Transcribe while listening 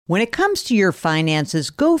When it comes to your finances,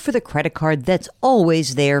 go for the credit card that's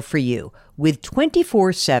always there for you. With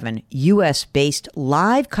 24/7 U.S.-based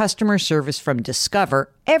live customer service from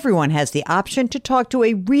Discover, everyone has the option to talk to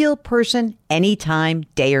a real person anytime,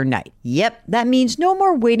 day or night. Yep, that means no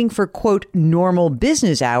more waiting for, quote, normal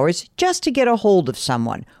business hours just to get a hold of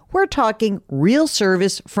someone. We're talking real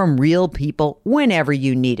service from real people whenever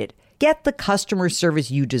you need it. Get the customer service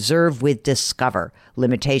you deserve with Discover.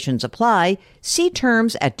 Limitations apply. See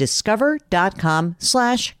terms at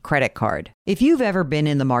discover.com/credit card. If you've ever been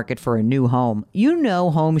in the market for a new home, you know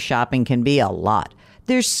home shopping can be a lot.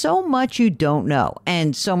 There's so much you don't know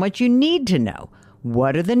and so much you need to know.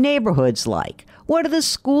 What are the neighborhoods like? What are the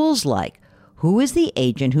schools like? Who is the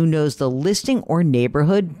agent who knows the listing or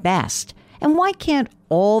neighborhood best? And why can't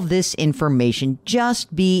all this information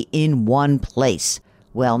just be in one place?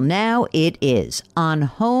 Well, now it is on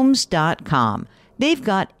Homes.com. They've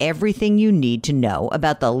got everything you need to know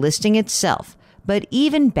about the listing itself. But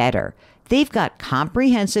even better, they've got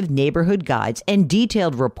comprehensive neighborhood guides and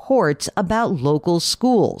detailed reports about local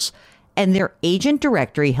schools. And their agent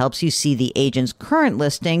directory helps you see the agent's current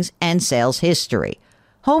listings and sales history.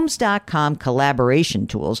 Homes.com collaboration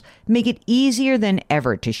tools make it easier than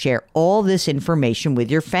ever to share all this information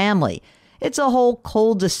with your family. It's a whole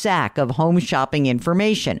cul-de-sac of home shopping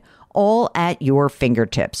information, all at your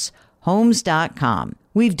fingertips. Homes.com.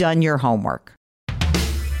 We've done your homework.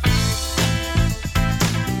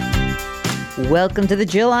 Welcome to the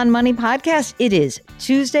Jill on Money podcast. It is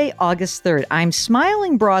Tuesday, August 3rd. I'm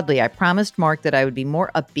smiling broadly. I promised Mark that I would be more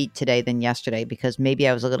upbeat today than yesterday because maybe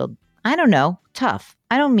I was a little, tough.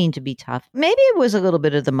 I don't mean to be tough. Maybe it was a little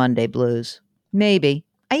bit of the Monday blues. Maybe.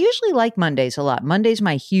 I usually like Mondays a lot. Monday's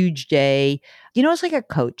my huge day. It's like a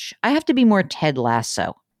coach. I have to be more Ted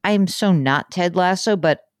Lasso. I am so not Ted Lasso,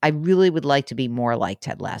 but I really would like to be more like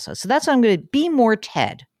Ted Lasso. So that's what I'm going to be, more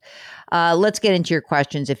Ted. Let's get into your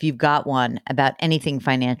questions. If you've got one about anything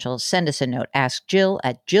financial, send us a note. Ask Jill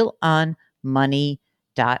at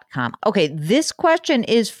jillonmoney.com. Okay, this question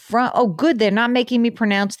is from, good, they're not making me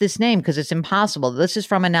pronounce this name because it's impossible. This is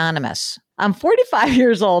from Anonymous. I'm 45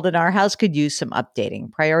 years old and our house could use some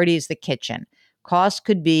updating. Priority is the kitchen. Cost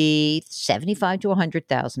could be $75,000 to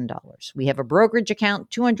 $100,000. We have a brokerage account,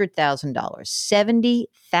 $200,000.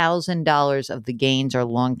 $70,000 of the gains are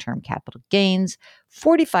long-term capital gains.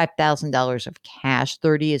 $45,000 of cash.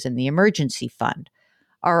 $30,000 is in the emergency fund.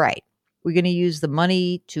 All right. We're going to use the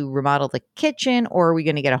money to remodel the kitchen, or are we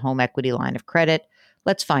going to get a home equity line of credit?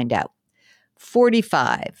 Let's find out.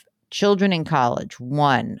 45. Children in college,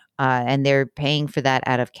 1, and they're paying for that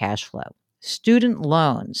out of cash flow. Student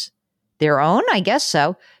loans, their own, I guess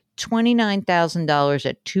so, $29,000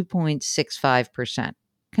 at 2.65%.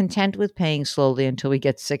 Content with paying slowly until we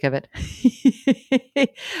get sick of it.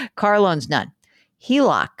 Car loans, none.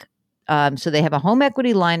 HELOC, so they have a home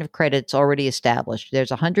equity line of credit. It's already established.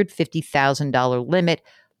 There's a $150,000 limit,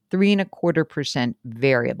 3.25%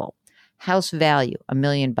 variable. House value, $1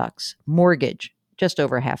 million. Mortgage, just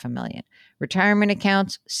over $500,000. Retirement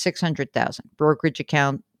accounts, $600,000. Brokerage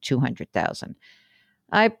account, $200,000.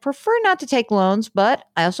 I prefer not to take loans, but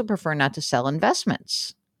I also prefer not to sell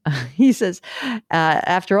investments. He says,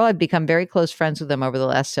 after all, I've become very close friends with them over the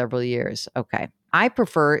last several years. Okay. I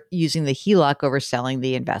prefer using the HELOC over selling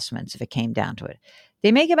the investments if it came down to it.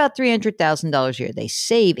 They make about $300,000 a year. They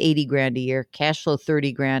save $80,000 a year, cash flow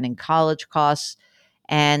 $30,000 in college costs,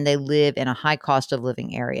 and they live in a high cost of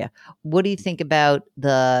living area. What do you think about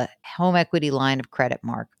the home equity line of credit,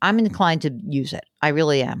 Mark? I'm inclined to use it. I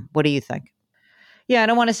really am. What do you think? Yeah, I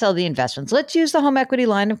don't want to sell the investments. Let's use the home equity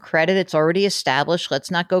line of credit. It's already established.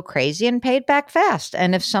 Let's not go crazy and pay it back fast.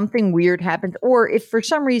 And if something weird happens, or if for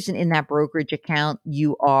some reason in that brokerage account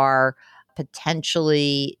you are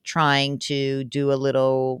potentially trying to do a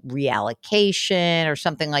little reallocation or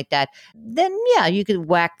something like that, then yeah, you could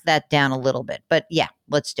whack that down a little bit. But yeah,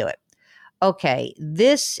 let's do it. Okay,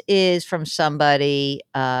 this is from somebody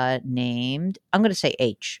named, I'm going to say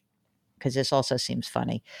H, because this also seems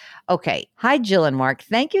funny. Okay. Hi, Jill and Mark.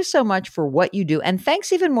 Thank you so much for what you do. And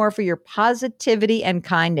thanks even more for your positivity and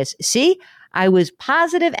kindness. See, I was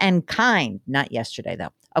positive and kind. Not yesterday,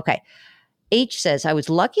 though. Okay. H says, I was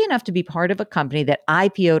lucky enough to be part of a company that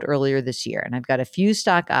IPO'd earlier this year, and I've got a few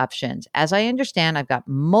stock options. As I understand, I've got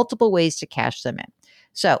multiple ways to cash them in.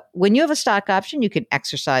 So when you have a stock option, you can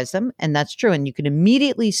exercise them, and that's true, and you can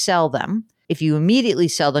immediately sell them. If you immediately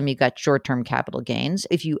sell them, you've got short-term capital gains.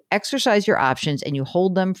 If you exercise your options and you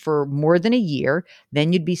hold them for more than a year,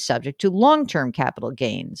 then you'd be subject to long-term capital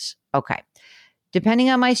gains. Okay. Depending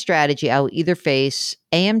on my strategy, I will either face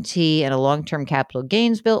AMT and a long-term capital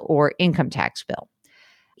gains bill or income tax bill.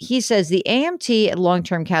 he says the AMT at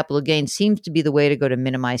long-term capital gain seems to be the way to go to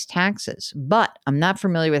minimize taxes, but I'm not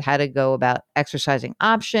familiar with how to go about exercising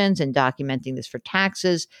options and documenting this for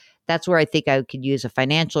taxes. That's where I think I could use a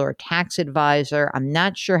financial or tax advisor. I'm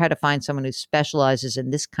not sure how to find someone who specializes in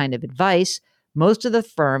this kind of advice. Most of the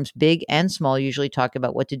firms, big and small, usually talk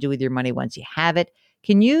about what to do with your money once you have it.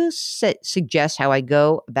 Can you suggest how I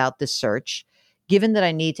go about this search, given that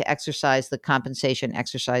I need to exercise the compensation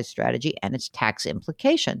exercise strategy and its tax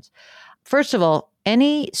implications? First of all,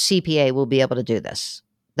 any CPA will be able to do this.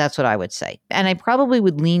 That's what I would say. And I probably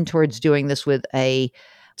would lean towards doing this with a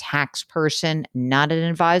tax person, not an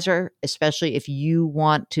advisor, especially if you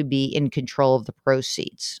want to be in control of the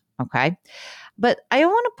proceeds. Okay. But I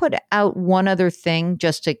want to put out one other thing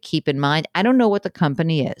just to keep in mind. I don't know what the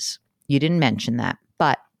company is. You didn't mention that,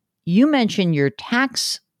 but you mentioned your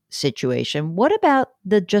tax situation. What about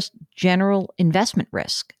the just general investment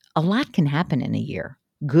risk? A lot can happen in a year,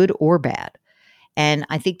 good or bad. And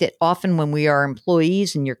I think that often when we are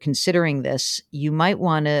employees and you're considering this, you might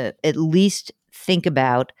want to at least think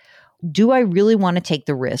about, do I really want to take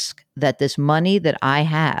the risk that this money that I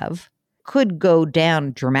have could go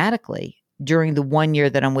down dramatically during the 1 year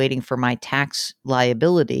that I'm waiting for my tax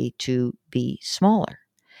liability to be smaller?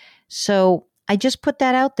 So I just put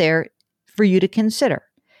that out there for you to consider,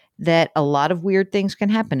 that a lot of weird things can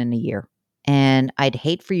happen in a year. And I'd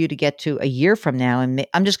hate for you to get to a year from now, and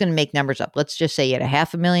I'm just going to make numbers up. Let's just say you had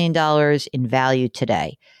 $500,000 in value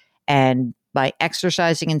today. And by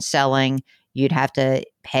exercising and selling, you'd have to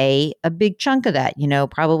pay a big chunk of that.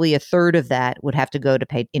 Probably a third of that would have to go to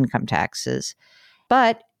pay income taxes.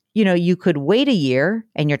 But, you could wait a year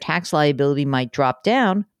and your tax liability might drop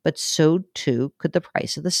down, but so too could the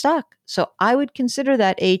price of the stock. So I would consider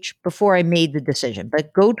that, H, before I made the decision.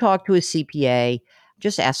 But go talk to a CPA.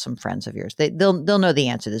 Just ask some friends of yours. They'll know the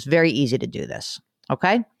answer to this. Very easy to do this.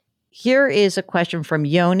 Okay. Here is a question from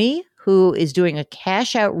Yoni, who is doing a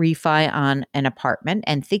cash out refi on an apartment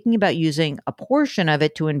and thinking about using a portion of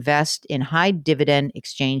it to invest in high dividend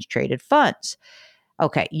exchange traded funds.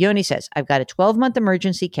 Okay. Yoni says, I've got a 12-month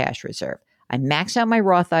emergency cash reserve. I max out my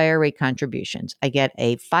Roth IRA contributions. I get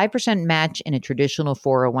a 5% match in a traditional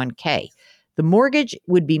 401k. The mortgage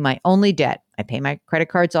would be my only debt. I pay my credit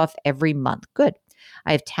cards off every month. Good.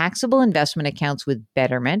 I have taxable investment accounts with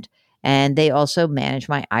Betterment, and they also manage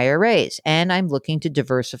my IRAs. And I'm looking to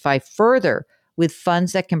diversify further with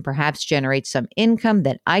funds that can perhaps generate some income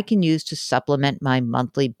that I can use to supplement my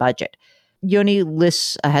monthly budget. Yoni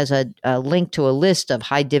has a link to a list of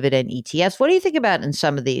high dividend ETFs. What do you think about in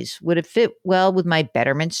some of these? Would it fit well with my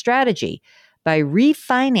Betterment strategy? By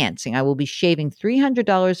refinancing, I will be shaving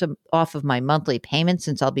 $300 off of my monthly payment,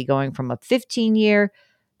 since I'll be going from a 15-year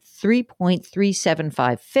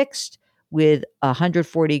 3.375 fixed with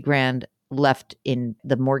 140 grand left in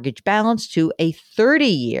the mortgage balance to a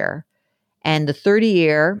 30-year, and the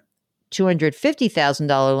 30-year $250,000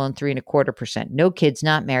 loan, 3.25%. No kids,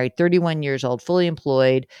 not married, 31 years old, fully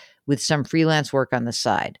employed with some freelance work on the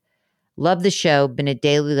side. Love the show. Been a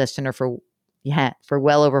daily listener for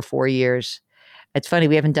well over 4 years. It's funny,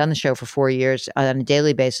 we haven't done the show for 4 years on a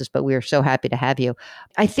daily basis, but we are so happy to have you.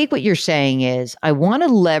 I think what you're saying is, I want to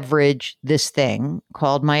leverage this thing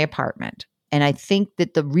called my apartment. And I think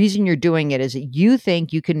that the reason you're doing it is that you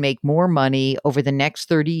think you can make more money over the next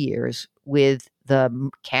 30 years with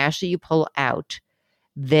the cash that you pull out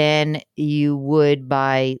than you would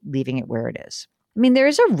by leaving it where it is. I mean, there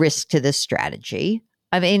is a risk to this strategy.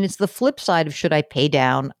 I mean, it's the flip side of, should I pay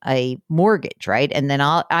down a mortgage, right? And then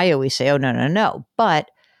I always say, oh, no.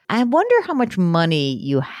 But I wonder how much money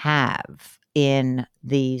you have in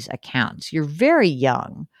these accounts. You're very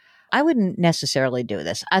young. I wouldn't necessarily do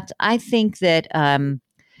this. I think that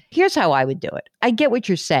here's how I would do it. I get what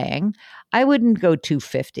you're saying. I wouldn't go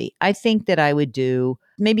 250. I think that I would do,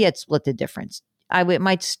 maybe I'd split the difference.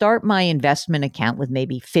 Might start my investment account with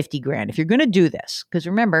maybe 50 grand. If you're going to do this, because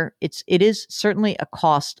remember, it is certainly a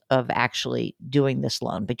cost of actually doing this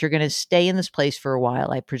loan, but you're going to stay in this place for a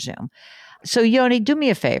while, I presume. So Yoni, do me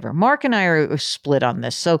a favor. Mark and I are split on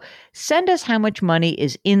this. So send us how much money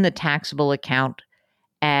is in the taxable account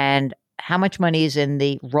and how much money is in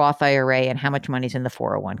the Roth IRA and how much money is in the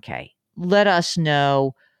 401k. Let us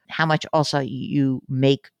know how much also you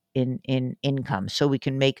make in income, so we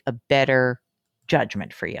can make a better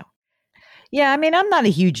judgment for you. Yeah, I mean, I'm not a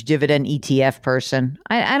huge dividend ETF person.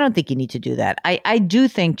 I don't think you need to do that. I do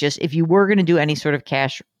think, just if you were going to do any sort of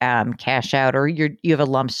cash out, or you have a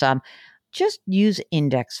lump sum, just use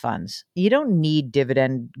index funds. You don't need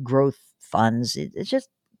dividend growth funds. It's just,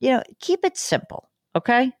 keep it simple.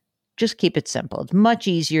 Okay? Just keep it simple. It's much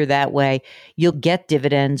easier that way. You'll get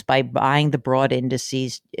dividends by buying the broad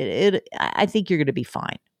indices. I think you're going to be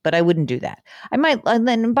fine, but I wouldn't do that. I might, and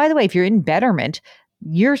then by the way, if you're in Betterment,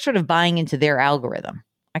 you're sort of buying into their algorithm.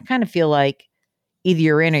 I kind of feel like either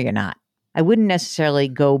you're in or you're not. I wouldn't necessarily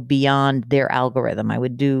go beyond their algorithm. I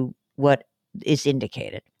would do what is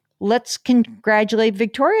indicated. Let's congratulate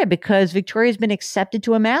Victoria because Victoria's been accepted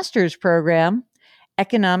to a master's program,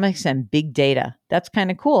 economics and big data. That's kind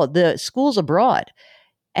of cool. The school's abroad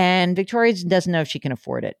and Victoria doesn't know if she can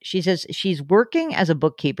afford it. She says she's working as a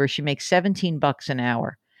bookkeeper. She makes $17 an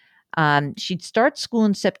hour. She'd start school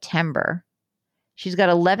in September. She's got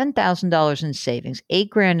 $11,000 in savings,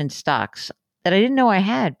 $8,000 in stocks that I didn't know I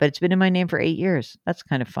had, but it's been in my name for 8 years. That's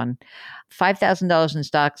kind of fun. $5,000 in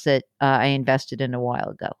stocks that I invested in a while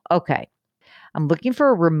ago. Okay. I'm looking for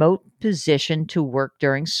a remote position to work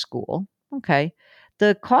during school. Okay.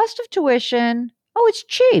 The cost of tuition, it's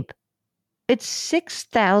cheap. It's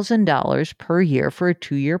 $6,000 per year for a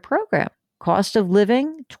 2-year program. Cost of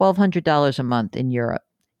living, $1,200 a month in Europe.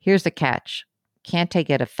 Here's the catch. Can't take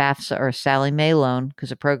out a FAFSA or a Sallie Mae loan because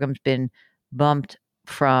the program's been bumped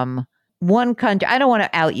from one country. I don't want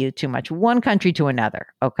to out you too much. One country to another.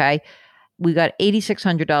 Okay. We got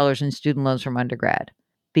 $8,600 in student loans from undergrad.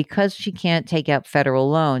 Because she can't take out federal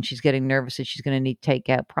loans, she's getting nervous that she's going to need to take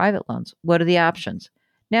out private loans. What are the options?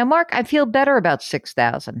 Now, Mark, I feel better about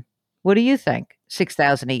 $6,000. What do you think?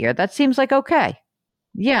 $6,000 a year. That seems like okay.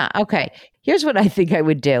 Yeah. Okay. Here's what I think I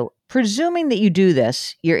would do. Presuming that you do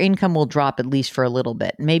this, your income will drop at least for a little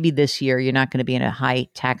bit. Maybe this year you're not going to be in a high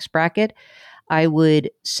tax bracket. I would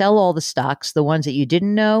sell all the stocks, the ones that you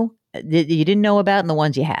didn't know about and the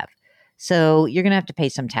ones you have. So you're going to have to pay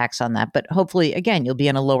some tax on that. But hopefully, again, you'll be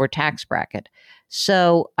in a lower tax bracket.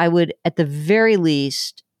 So I would, at the very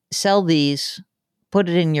least, sell these, put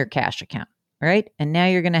it in your cash account, right? And now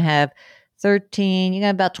you're going to have you got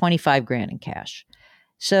about $25,000 in cash.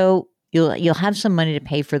 So you'll have some money to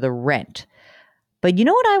pay for the rent. But you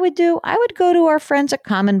know what I would do? I would go to our friends at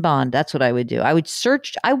Common Bond. That's what I would do. I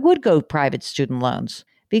would go private student loans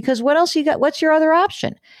because what else you got? What's your other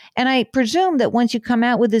option? And I presume that once you come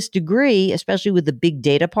out with this degree, especially with the big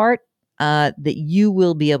data part, that you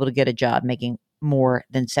will be able to get a job making more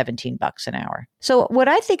than $17 an hour. So what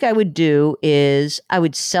I think I would do is I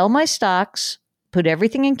would sell my stocks, put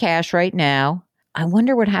everything in cash right now. I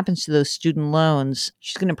wonder what happens to those student loans.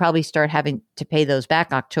 She's going to probably start having to pay those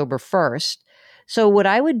back October 1st. So what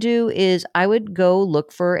I would do is I would go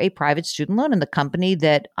look for a private student loan, and the company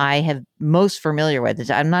that I have most familiar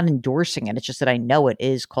with, I'm not endorsing it, it's just that I know it,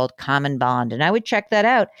 is called Common Bond. And I would check that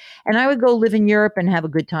out. And I would go live in Europe and have a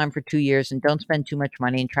good time for 2 years and don't spend too much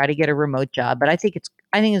money and try to get a remote job. But I think it's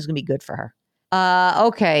going to be good for her.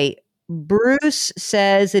 Okay. Bruce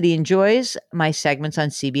says that he enjoys my segments on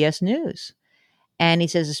CBS News. And he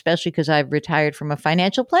says, especially because I've retired from a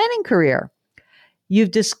financial planning career.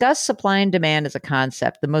 You've discussed supply and demand as a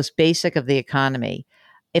concept, the most basic of the economy.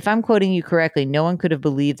 If I'm quoting you correctly, no one could have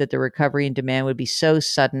believed that the recovery in demand would be so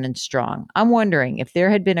sudden and strong. I'm wondering if there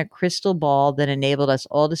had been a crystal ball that enabled us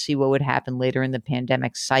all to see what would happen later in the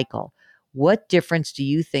pandemic cycle. What difference do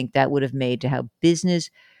you think that would have made to how business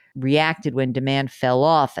reacted when demand fell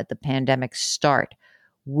off at the pandemic's start?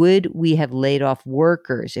 Would we have laid off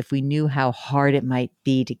workers if we knew how hard it might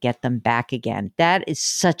be to get them back again? That is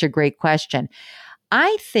such a great question.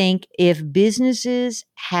 I think if businesses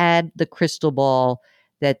had the crystal ball,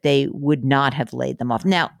 that they would not have laid them off.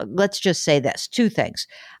 Now, let's just say this, 2 things.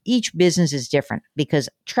 Each business is different because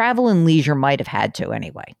travel and leisure might have had to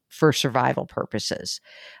anyway for survival purposes.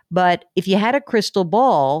 But if you had a crystal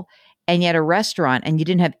ball and you had a restaurant and you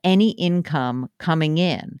didn't have any income coming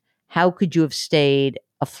in, how could you have stayed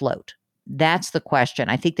afloat? That's the question.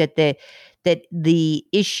 I think that the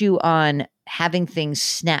issue on having things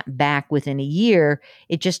snap back within a year,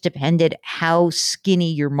 it just depended how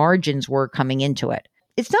skinny your margins were coming into it.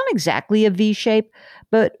 It's not exactly a V shape,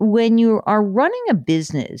 but when you are running a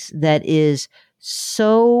business that is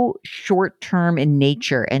so short-term in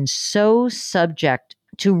nature and so subject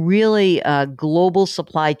to really global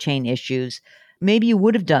supply chain issues, maybe you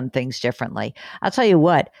would have done things differently. I'll tell you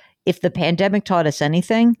what, if the pandemic taught us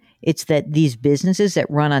anything, it's that these businesses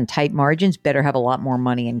that run on tight margins better have a lot more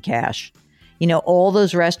money in cash. You know, all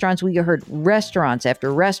those restaurants, we heard restaurants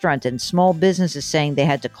after restaurants and small businesses saying they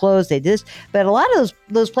had to close, they did this, but a lot of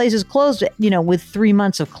those places closed, with 3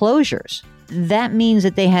 months of closures. That means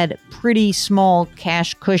that they had pretty small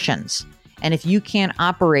cash cushions. And if you can't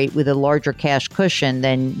operate with a larger cash cushion,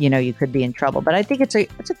 then, you could be in trouble. But I think it's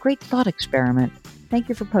a great thought experiment. Thank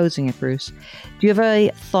you for posing it, Bruce. Do you have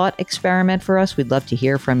a thought experiment for us? We'd love to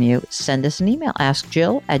hear from you. Send us an email. Ask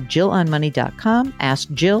Jill at JillOnMoney.com. Ask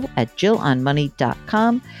Jill at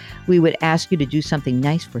JillOnMoney.com. We would ask you to do something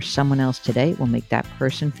nice for someone else today. It will make that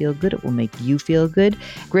person feel good. It will make you feel good.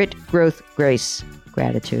 Grit, growth, grace,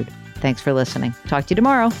 gratitude. Thanks for listening. Talk to you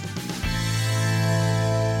tomorrow.